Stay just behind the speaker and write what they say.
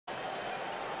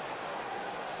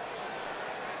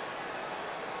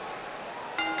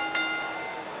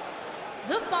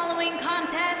The following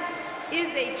contest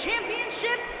is a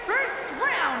championship first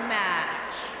round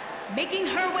match. Making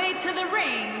her way to the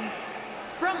ring,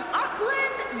 from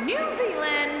Auckland, New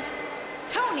Zealand,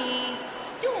 Toni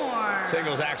Storm.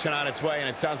 Singles action on its way, and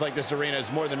it sounds like this arena is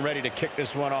more than ready to kick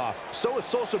this one off. So is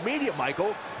social media,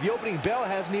 Michael. The opening bell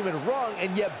hasn't even rung,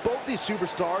 and yet both these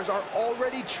superstars are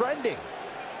already trending.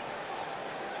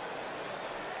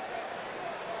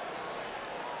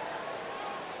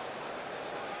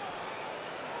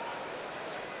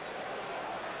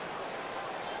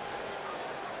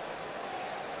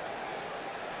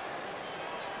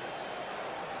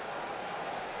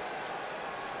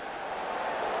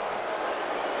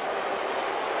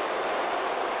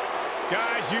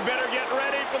 Guys, you better get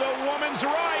ready for the woman's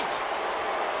right.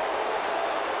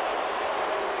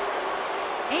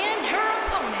 And her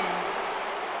opponent,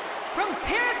 from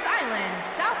Paris Island,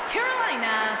 South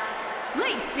Carolina,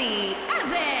 Lacey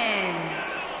Evans.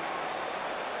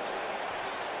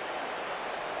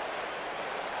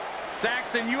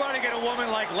 Saxton, you ought to get a woman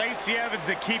like Lacey Evans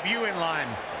to keep you in line.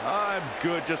 I'm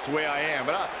good just the way I am,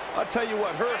 but I'll tell you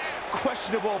what, her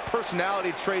questionable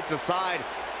personality traits aside,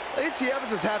 Lacey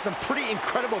Evans has had some pretty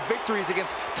incredible victories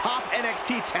against top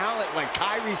NXT talent like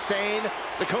Kairi Sane,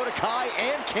 Dakota Kai,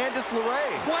 and Candice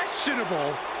LeRae.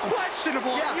 Questionable?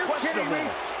 Questionable? Yeah, Are you kidding me?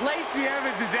 Lacey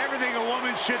Evans is everything a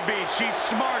woman should be. She's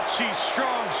smart, she's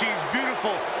strong, she's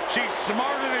beautiful. She's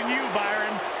smarter than you,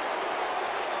 Byron.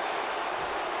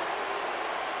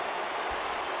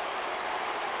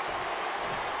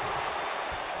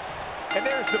 And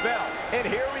there's the bell. And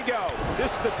here we go.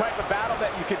 This is the type of battle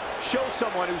that you can show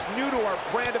someone who's new to our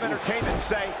brand of entertainment and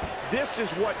say, this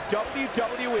is what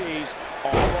WWE's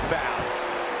all about.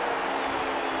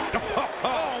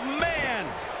 Oh, man!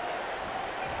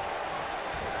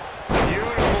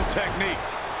 Beautiful technique.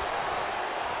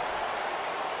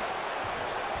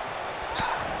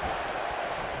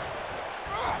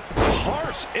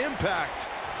 Harsh impact.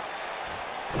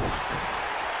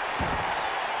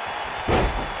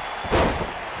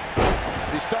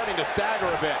 She's starting to stagger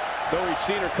a bit, though we've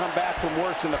seen her come back from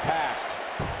worse in the past.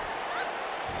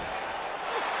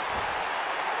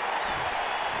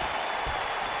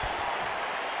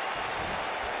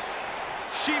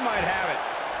 She might have it.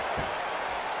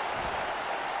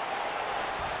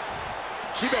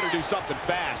 She better do something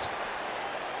fast.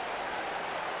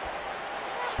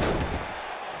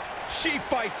 She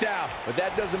fights out. But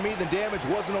that doesn't mean the damage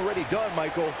wasn't already done,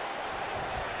 Michael.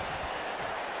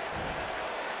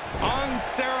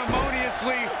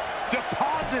 Unceremoniously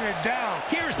deposited down.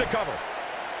 Here's the cover.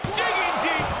 Digging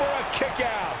deep for a kick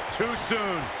out. Too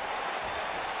soon.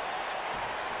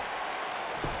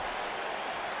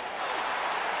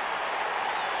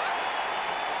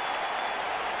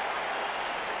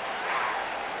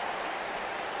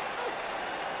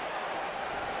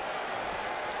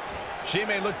 She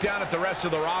may look down at the rest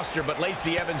of the roster, but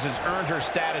Lacey Evans has earned her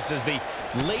status as the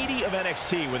Lady of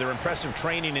NXT with her impressive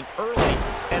training and early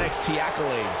NXT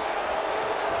accolades.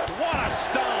 What a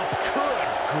stomp! Good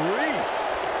grief!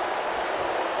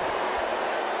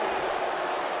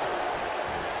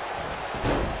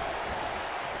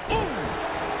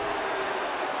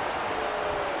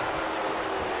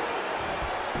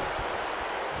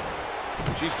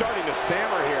 She's starting to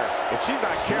stammer here. If she's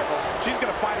not careful, she's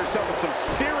going to find herself in some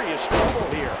serious trouble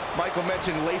here. Michael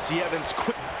mentioned Lacey Evans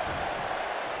quick.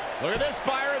 Look at this,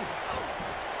 Byron.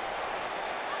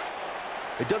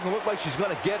 It doesn't look like she's going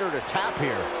to get her to tap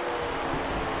here.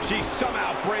 She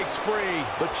somehow breaks free.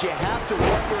 But you have to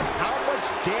wonder how much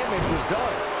damage was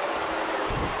done.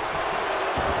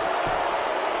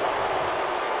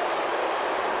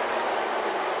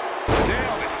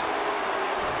 Nailed it.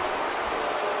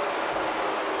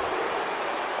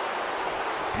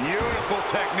 Beautiful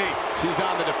technique. She's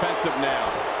on the defensive now.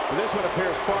 This one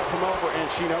appears far from over, and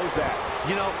she knows that.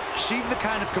 You know, she's the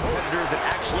kind of competitor that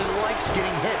actually likes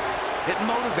getting hit. It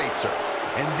motivates her.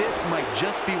 And this might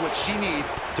just be what she needs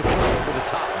to put her over the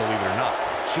top, believe it or not.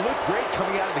 She looked great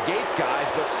coming out of the gates, guys,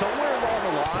 but somewhere along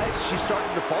the lines, she started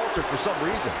to falter for some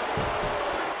reason.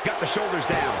 Got the shoulders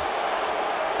down.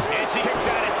 And she kicks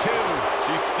out at two.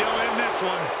 She's still in this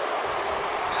one.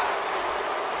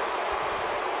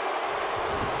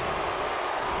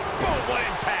 Boom, what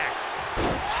impact.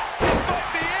 This might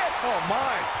be it. Oh,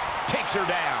 my. Takes her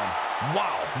down.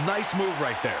 Wow, nice move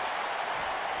right there.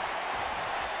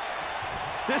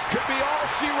 This could be all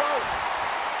she wrote.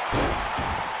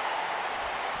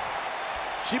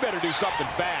 She better do something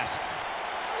fast.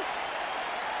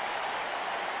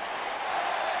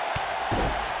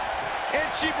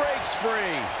 And she breaks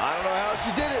free. I don't know how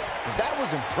she did it, but that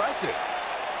was impressive.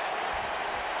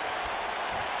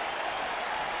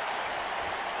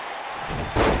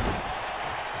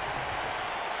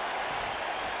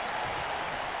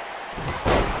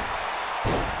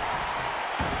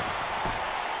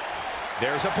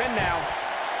 There's a pin now.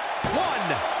 One.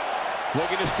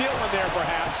 Looking to steal one there,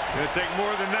 perhaps. Gonna take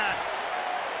more than that.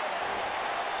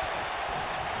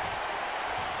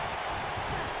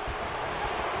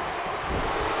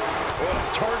 Oh,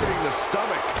 targeting the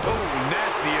stomach. Oh,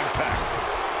 nasty impact.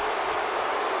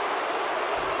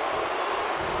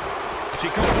 She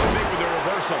comes up big with a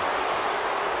reversal.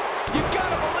 You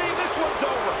gotta believe this one's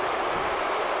over.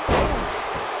 Oof.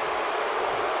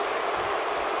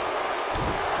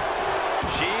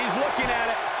 She's looking at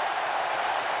it.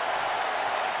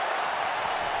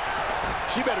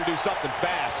 She better do something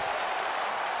fast.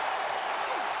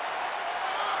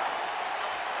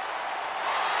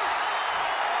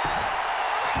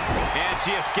 And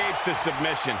she escapes the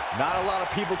submission. Not a lot of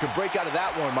people can break out of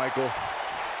that one, Michael.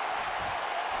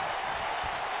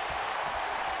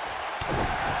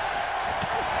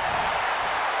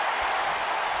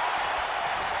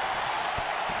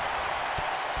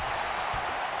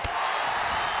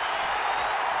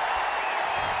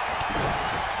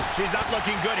 She's not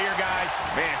looking good here, guys.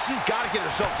 Man, she's got to get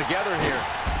herself together here.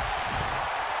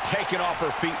 Taking off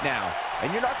her feet now. And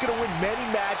you're not going to win many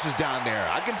matches down there,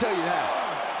 I can tell you that.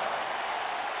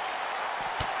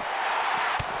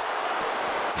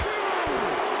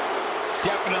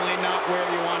 Definitely not where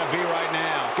you want to be right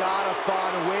now. Gotta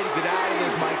find a way to get out of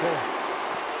this, Michael.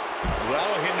 Well,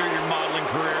 that'll hinder your modeling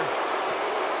career.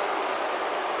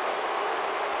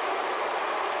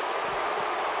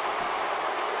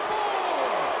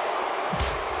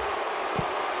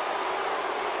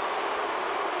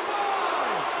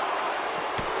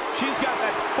 She's got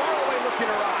that faraway look in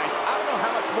her eyes. I don't know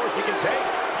how much more she can take.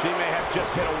 She may have just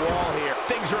hit a wall here.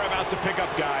 Things are about to pick up,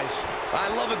 guys.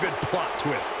 I love a good plot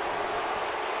twist.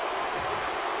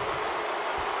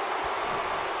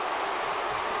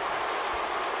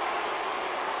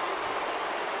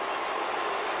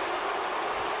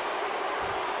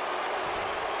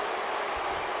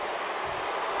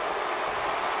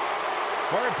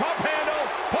 We're in pump handle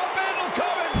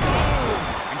coming. Boom!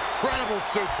 Incredible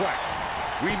suplex.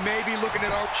 We may be looking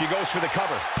at our... She goes for the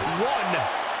cover. 1,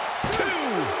 2.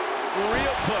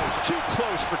 Real close. Too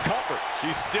close for comfort.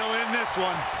 She's still in this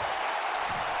one.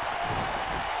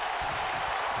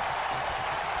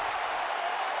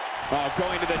 Oh,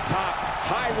 going to the top.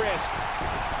 High risk.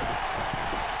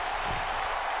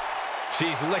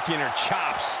 She's licking her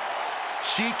chops.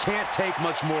 She can't take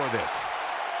much more of this.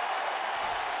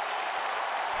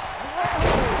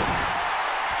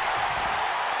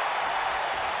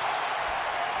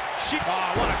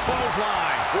 What a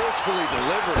clothesline. Forcefully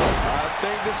delivered. I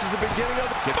think this is the beginning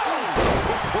of the...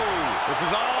 Boom. This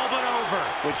is all but over.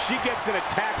 When she gets in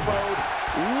attack mode,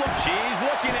 look, she's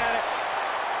looking at it.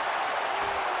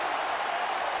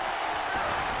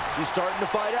 She's starting to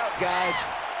fight out, guys.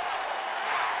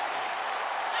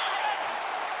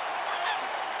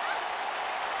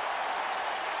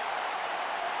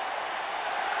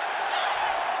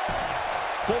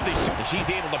 Both these, and she's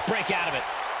able to break out of it.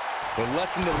 The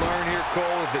lesson to learn here,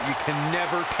 Cole, is that you can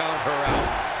never count her out.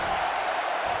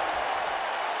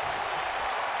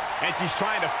 And she's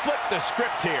trying to flip the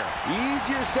script here.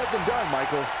 Easier said than done,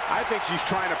 Michael. I think she's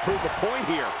trying to prove a point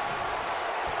here.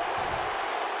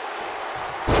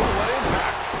 What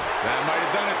impact. That might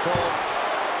have done it, Cole.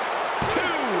 2,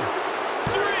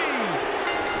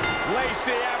 3.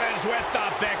 Lacey Evans with the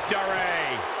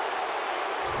victory.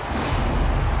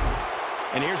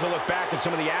 And here's a look back at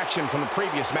some of the action from the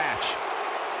previous match.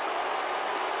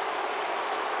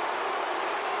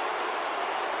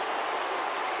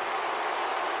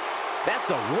 That's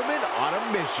a woman on a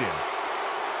mission.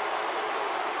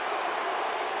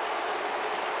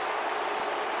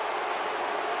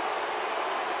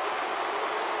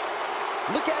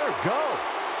 Look at her go.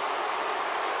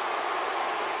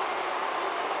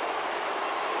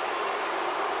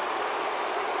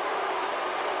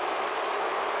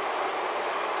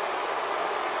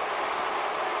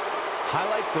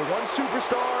 Highlight for one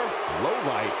superstar, low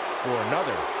light for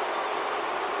another.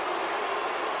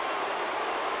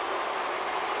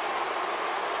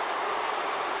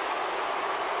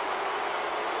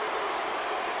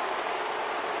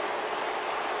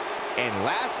 And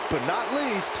last but not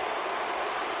least,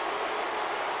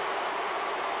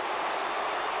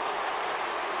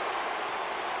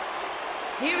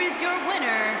 Here is your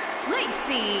winner,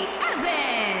 Lacey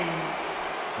Evans.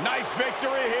 Nice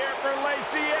victory here for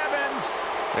Lacey Evans.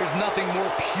 There's nothing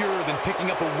more pure than picking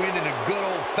up a win in a good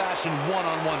old-fashioned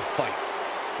one-on-one fight.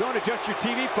 Don't adjust your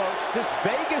TV, folks. This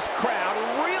Vegas crowd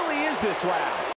really is this loud.